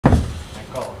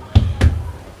call.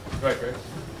 Right, Greg.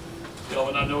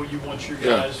 Kelvin, I know you want your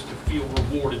guys to feel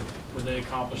rewarded when they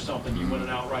accomplish something. You win an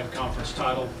outright conference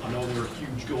title. I know there are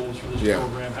huge goals for this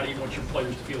program. How do you want your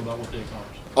players to feel about what they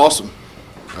accomplished? Awesome.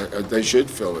 They should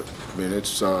feel it. I mean,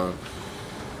 it's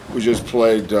we just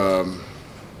played our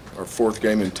 4th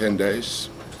game in 10 days.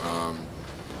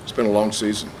 It's been a long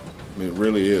season. I mean, it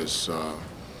really is.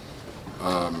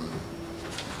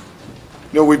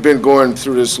 You know, we've been going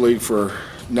through this league for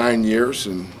 9 years,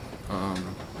 and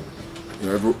you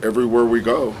know, everywhere we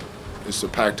go, it's a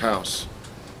packed house.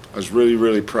 I was really,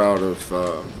 really proud of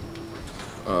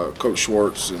Coach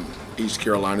Schwartz and East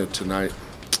Carolina tonight.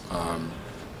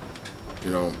 You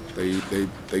know,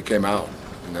 they came out,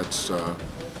 and that's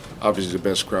obviously the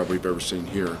best crowd we've ever seen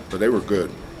here. But they were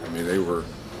good. I mean, they were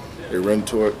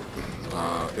into it.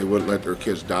 They wouldn't let their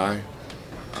kids die.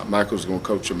 Michael's going to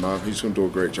coach them up. He's going to do a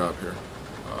great job here.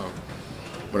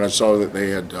 When I saw that they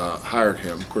had hired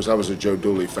him, of course, I was a Joe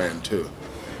Dooley fan too.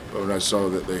 But when I saw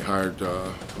that they hired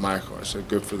Michael, I said,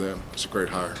 good for them. It's a great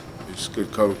hire. He's a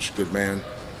good coach, good man.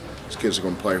 His kids are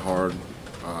going to play hard.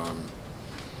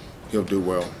 He'll do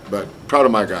well. But proud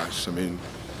of my guys. I mean,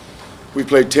 we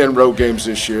played 10 road games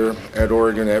this year at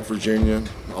Oregon, at Virginia,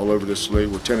 all over this league.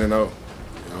 We're 10-0. You know,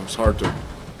 it's hard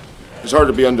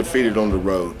to be undefeated on the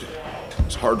road.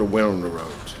 It's hard to win on the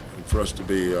road. And for us to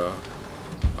be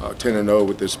 10-0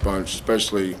 with this bunch,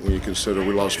 especially when you consider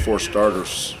we lost 4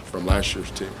 starters from last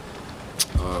year's team.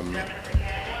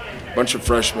 Bunch of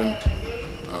freshmen,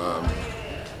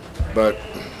 but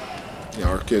you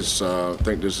know, our kids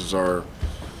think this is our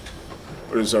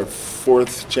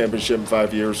 4th championship in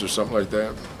 5 years or something like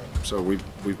that. So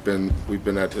we've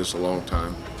been at this a long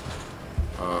time.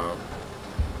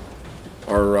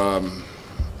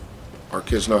 Our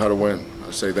kids know how to win.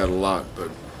 I say that a lot, but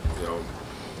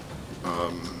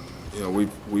you know,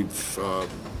 we've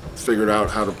figured out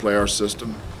how to play our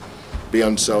system, be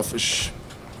unselfish.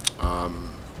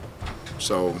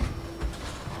 So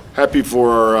happy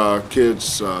for our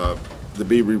kids to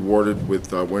be rewarded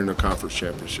with winning a conference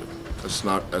championship. That's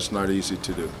not easy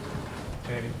to do.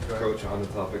 Coach, on the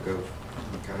topic of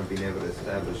kind of being able to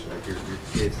establish, like your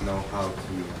kids know how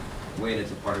to win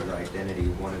as a part of their identity.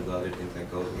 One of the other things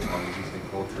that goes along with Houston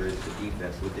culture is the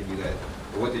defense.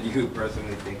 What did you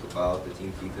personally think about the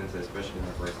team's defense, especially in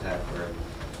the first half, where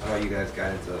I know you guys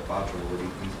got into the foul trouble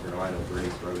where East Carolina was really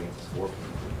struggling to score from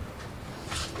them?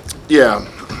 Yeah,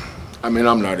 I mean,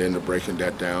 I'm not into breaking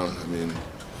that down. I mean,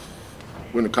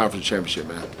 win the conference championship,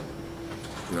 man.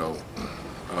 You know,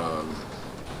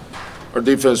 our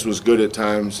defense was good at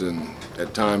times, and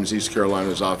at times East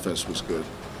Carolina's offense was good.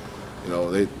 You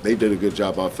know, they did a good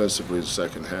job offensively in the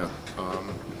second half.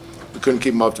 We couldn't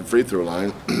keep them off the free throw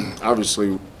line.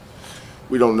 Obviously,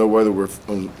 we don't know whether we're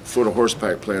on foot or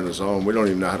horseback playing a zone. We don't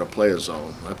even know how to play a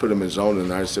zone. I put them in zone,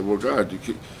 and I said, well, God,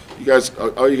 you guys,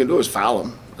 all you can do is foul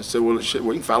them. I said, well, shit,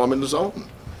 we can foul them in the zone.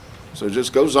 So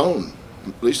just go zone.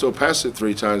 At least they'll pass it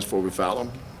 3 times before we foul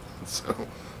them. So,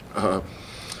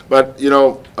 but, you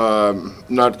know, I'm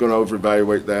not going to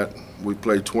over-evaluate that. We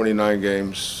played 29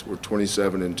 games. We're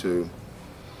 27-2. You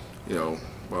know,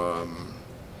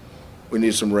 we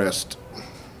need some rest.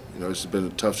 You know, it's been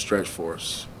a tough stretch for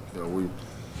us. You know,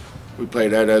 we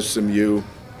played at SMU,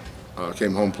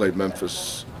 came home, played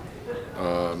Memphis,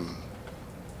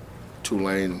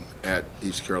 Tulane, at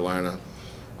East Carolina,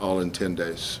 all in 10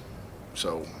 days.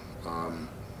 So,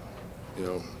 you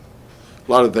know,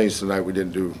 a lot of things tonight we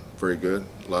didn't do very good.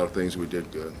 A lot of things we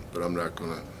did good, but I'm not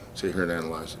going to sit here and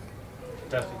analyze it.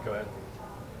 Dusty, go ahead.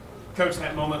 Coach,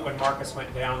 that moment when Marcus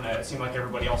went down, it seemed like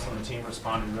everybody else on the team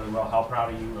responded really well. How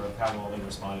proud are you of how well they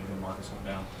responded when Marcus went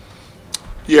down?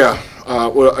 Yeah,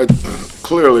 well,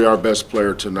 clearly our best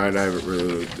player tonight, I haven't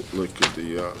really looked at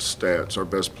the stats. Our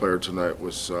best player tonight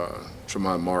was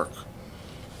Tremont Mark.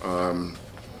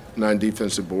 9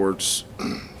 defensive boards,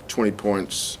 20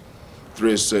 points,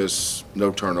 3 assists,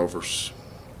 no turnovers.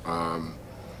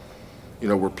 You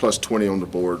know, we're plus 20 on the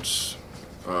boards.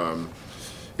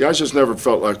 Yeah, I just never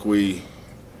felt like we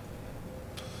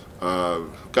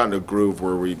got in a groove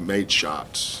where we made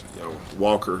shots. You know,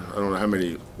 Walker, I don't know how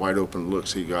many wide open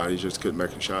looks he got. He just couldn't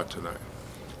make a shot tonight.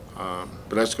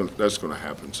 But that's going to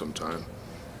happen sometime.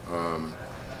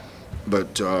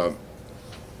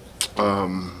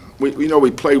 We know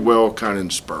we play well kind of in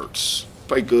spurts.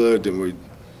 Play good, and we,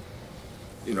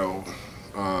 you know,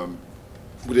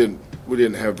 we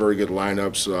didn't have very good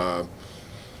lineups.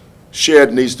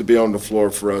 Shed needs to be on the floor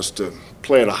for us to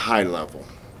play at a high level,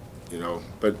 you know.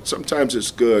 But sometimes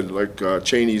it's good. Like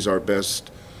Chaney's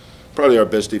probably our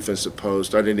best defensive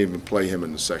post. I didn't even play him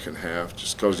in the second half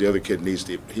just because the other kid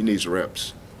needs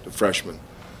reps, the freshman.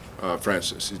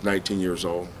 Francis. He's 19 years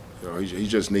old. You know, he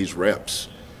just needs reps.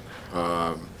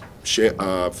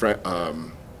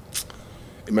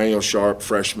 Emmanuel Sharp,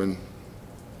 freshman.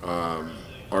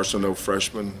 Arsenault,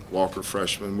 freshman. Walker,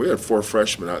 freshman. We had 4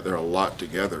 freshmen out there a lot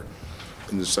together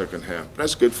in the second half.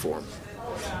 That's good for them.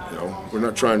 You know, we're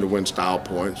not trying to win style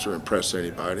points or impress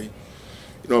anybody.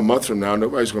 You know, a month from now,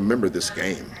 nobody's going to remember this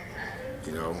game.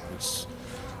 You know, it's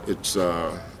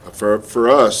for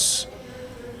us.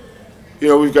 You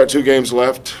know, we've got 2 games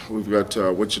left. We've got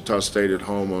Wichita State at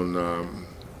home on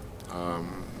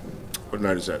what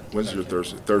night is that? Wednesday or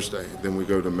Thursday? Thursday. Then we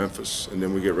go to Memphis, and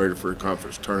then we get ready for a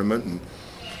conference tournament, and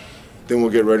then we'll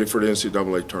get ready for the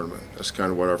NCAA tournament. That's kind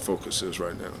of what our focus is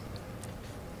right now.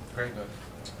 Great. Good.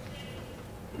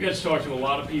 We got to talk to a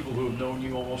lot of people who have known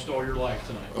you almost all your life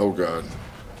tonight. Oh God.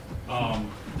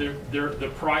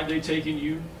 The pride they take in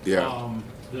you. Yeah.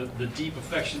 The deep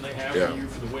affection they have Yeah. for you,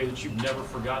 for the way that you've never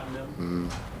forgotten them,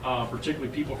 particularly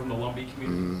people from the Lumbee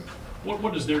community.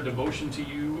 What is their devotion to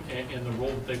you and the role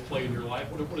that they play in your life?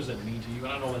 What does that mean to you?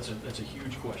 And I know that's a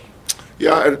huge question.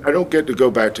 Yeah, I don't get to go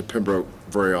back to Pembroke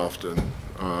very often.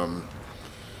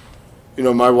 You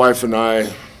know, my wife and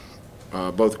I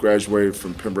both graduated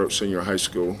from Pembroke Senior High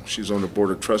School. She's on the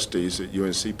board of trustees at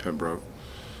UNC Pembroke.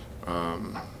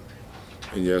 And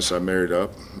yes, I married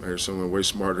someone way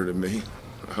smarter than me.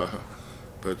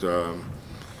 But,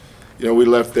 you know, we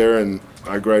left there, and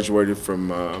I graduated from,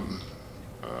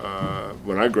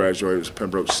 when I graduated, it was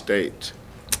Pembroke State.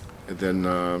 And then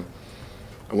I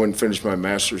went and finished my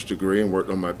master's degree and worked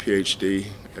on my PhD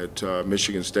at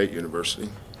Michigan State University.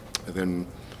 And then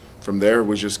from there,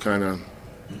 we just kind of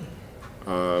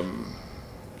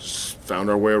found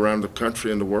our way around the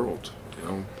country and the world. You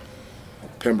know,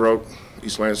 Pembroke,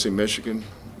 East Lansing, Michigan,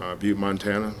 Butte,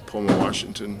 Montana, Pullman,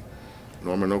 Washington,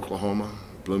 Norman, Oklahoma,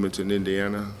 Bloomington,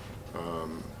 Indiana.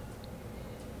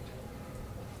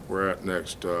 We're at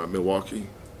next Milwaukee,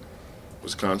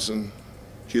 Wisconsin,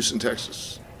 Houston,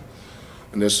 Texas,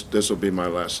 and this will be my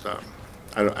last stop.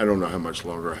 I don't know how much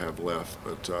longer I have left,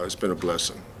 but it's been a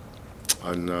blessing.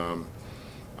 And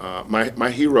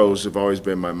my heroes have always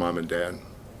been my mom and dad.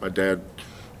 My dad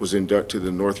was inducted to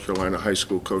the North Carolina High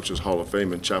School Coaches Hall of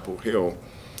Fame in Chapel Hill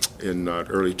in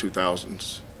early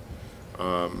 2000s.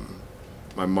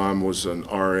 My mom was an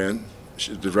RN.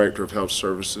 She's the Director of Health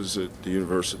Services at the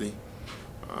university.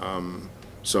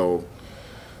 So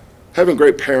having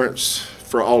great parents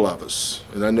for all of us,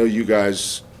 and I know you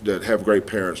guys that have great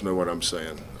parents know what I'm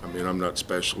saying. I mean, I'm not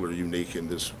special or unique in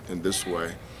this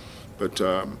way, but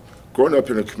growing up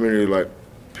in a community like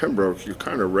Pembroke, you're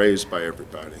kind of raised by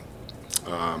everybody.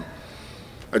 I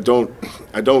don't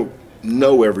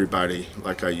know everybody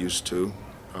like I used to.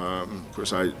 Of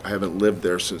course, I haven't lived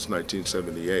there since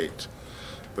 1978,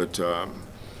 but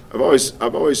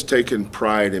I've always taken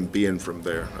pride in being from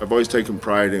there. I've always taken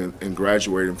pride in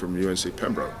graduating from UNC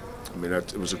Pembroke. I mean,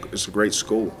 it's a great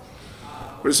school,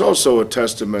 but it's also a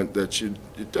testament that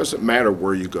it doesn't matter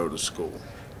where you go to school.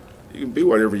 You can be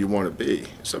whatever you want to be.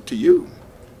 It's up to you.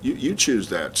 You choose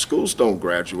that. Schools don't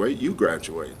graduate. You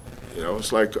graduate. You know,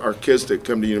 it's like our kids that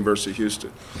come to University of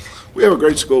Houston. We have a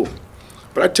great school,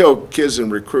 but I tell kids in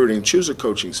recruiting, choose a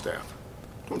coaching staff.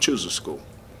 Don't choose a school.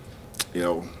 You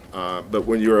know, but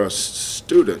when you're a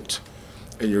student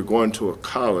and you're going to a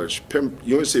college,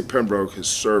 UNC Pembroke has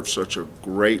served such a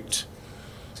great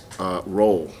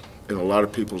role in a lot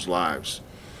of people's lives.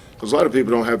 Because a lot of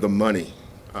people don't have the money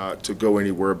to go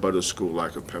anywhere but a school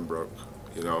like a Pembroke.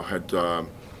 You know,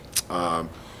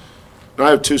 I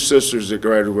have 2 sisters that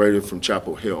graduated from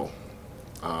Chapel Hill.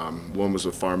 One was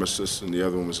a pharmacist and the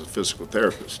other one was a physical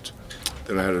therapist.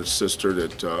 Then I had a sister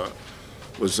that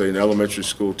was an elementary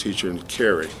school teacher in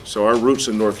Cary. So our roots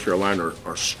in North Carolina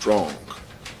are strong.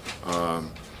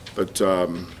 But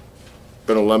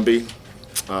been a Lumbee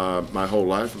my whole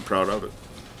life. I'm proud of it.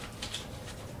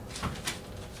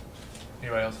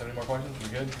 Anybody else have any more questions? We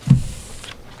good?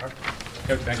 All right.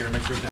 Coach, thank you very much for your time.